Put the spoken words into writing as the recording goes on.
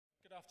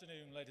Good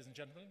afternoon, ladies and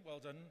gentlemen. Well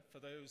done for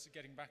those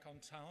getting back on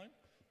time.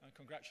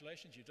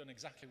 Congratulations, you've done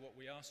exactly what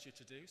we asked you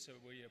to do, so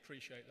we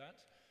appreciate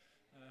that.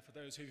 For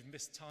those who've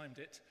mistimed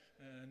it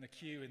in the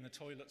queue in the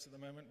toilets at the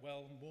moment,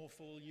 well, more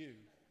for you.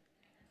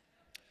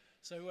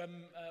 So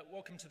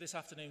welcome to this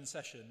afternoon's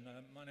session.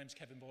 My name's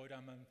Kevin Boyd.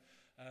 I'm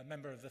a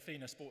member of the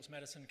FINA Sports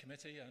Medicine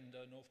Committee and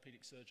an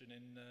orthopaedic surgeon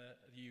in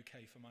the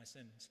UK for my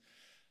sins.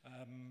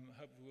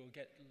 Hope we'll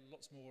get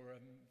lots more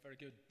very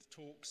good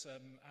talks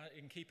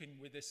in keeping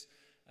with this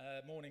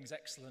morning's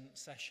excellent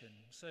session.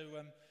 So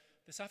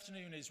this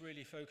afternoon is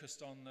really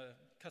focused on the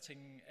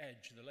cutting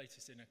edge, the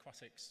latest in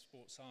aquatic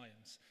sports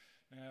science.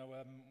 Now,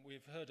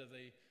 we've heard of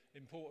the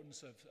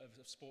importance of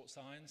sports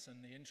science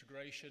and the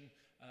integration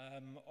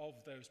of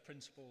those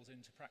principles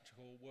into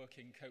practical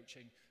working,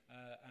 coaching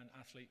and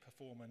athlete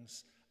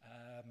performance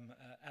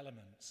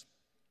elements.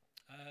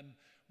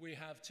 We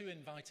have two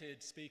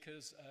invited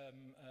speakers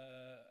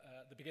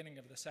at the beginning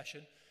of the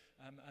session,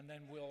 and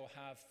then we'll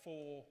have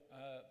four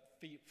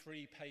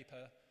free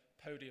paper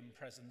podium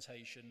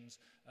presentations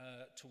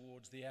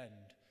towards the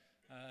end.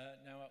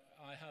 Now,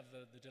 I have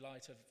the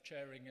delight of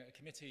chairing a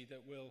committee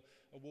that will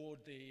award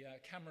the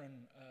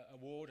Cameron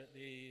Award at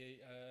the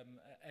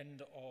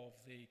end of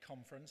the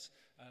conference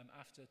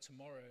after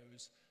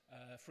tomorrow's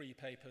free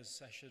papers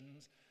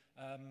sessions,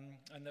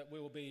 and that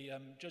we'll be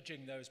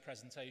judging those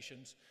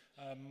presentations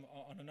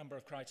on a number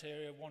of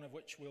criteria, one of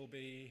which will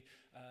be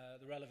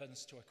the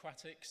relevance to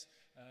aquatics,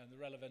 the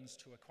relevance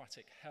to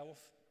aquatic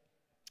health,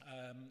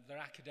 their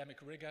academic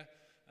rigour,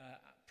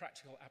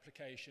 practical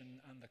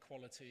application and the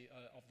quality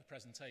of the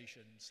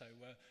presentation. So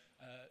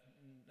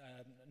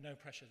no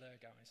pressure there,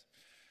 guys.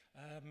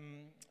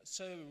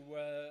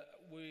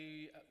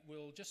 We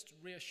will just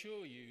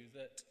reassure you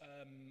that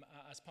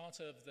as part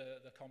of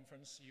the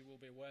conference, you will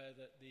be aware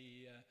that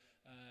the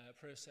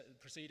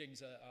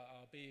proceedings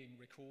are being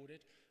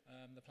recorded.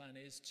 The plan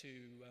is to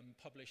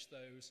publish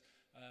those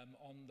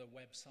on the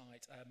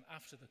website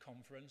after the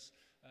conference.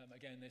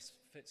 Again, this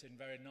fits in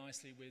very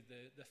nicely with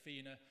the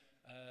FINA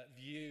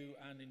view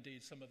and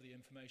indeed some of the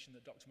information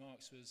that Dr.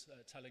 Marks was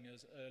telling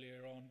us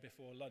earlier on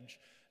before lunch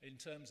in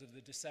terms of the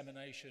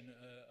dissemination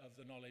of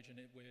the knowledge, and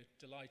we're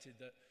delighted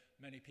that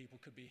many people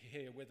could be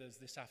here with us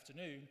this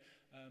afternoon,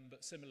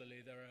 but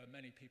similarly there are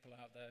many people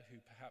out there who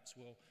perhaps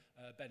will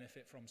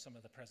benefit from some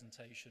of the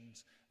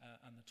presentations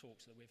and the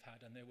talks that we've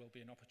had, and there will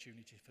be an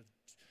opportunity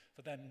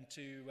for them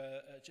to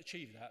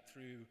achieve that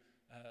through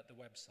the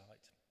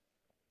website.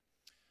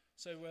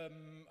 So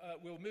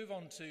we'll move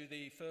on to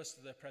the first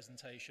of the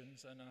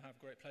presentations, and I have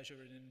great pleasure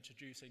in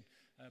introducing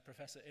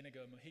Professor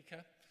Inigo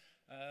Mojica.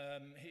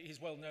 He's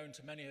well known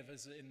to many of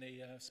us in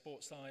the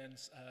sports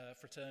science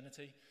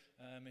fraternity.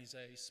 He's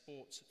a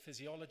sports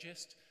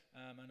physiologist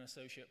and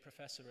associate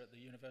professor at the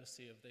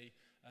University of the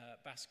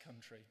Basque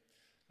Country.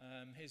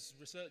 His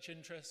research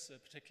interests are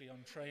particularly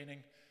on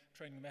training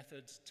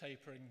methods,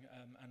 tapering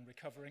and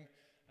recovering,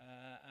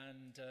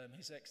 and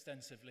he's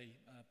extensively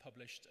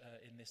published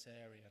in this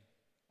area.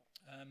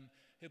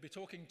 He'll be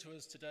talking to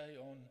us today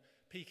on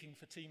peaking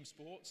for team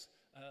sports,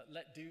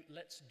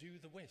 let's do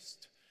the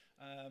whist,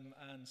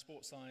 and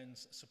sports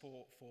science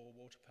support for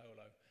water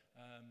polo.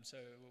 So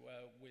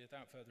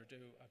without further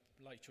ado,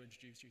 I'd like to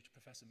introduce you to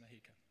Professor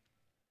Mojica.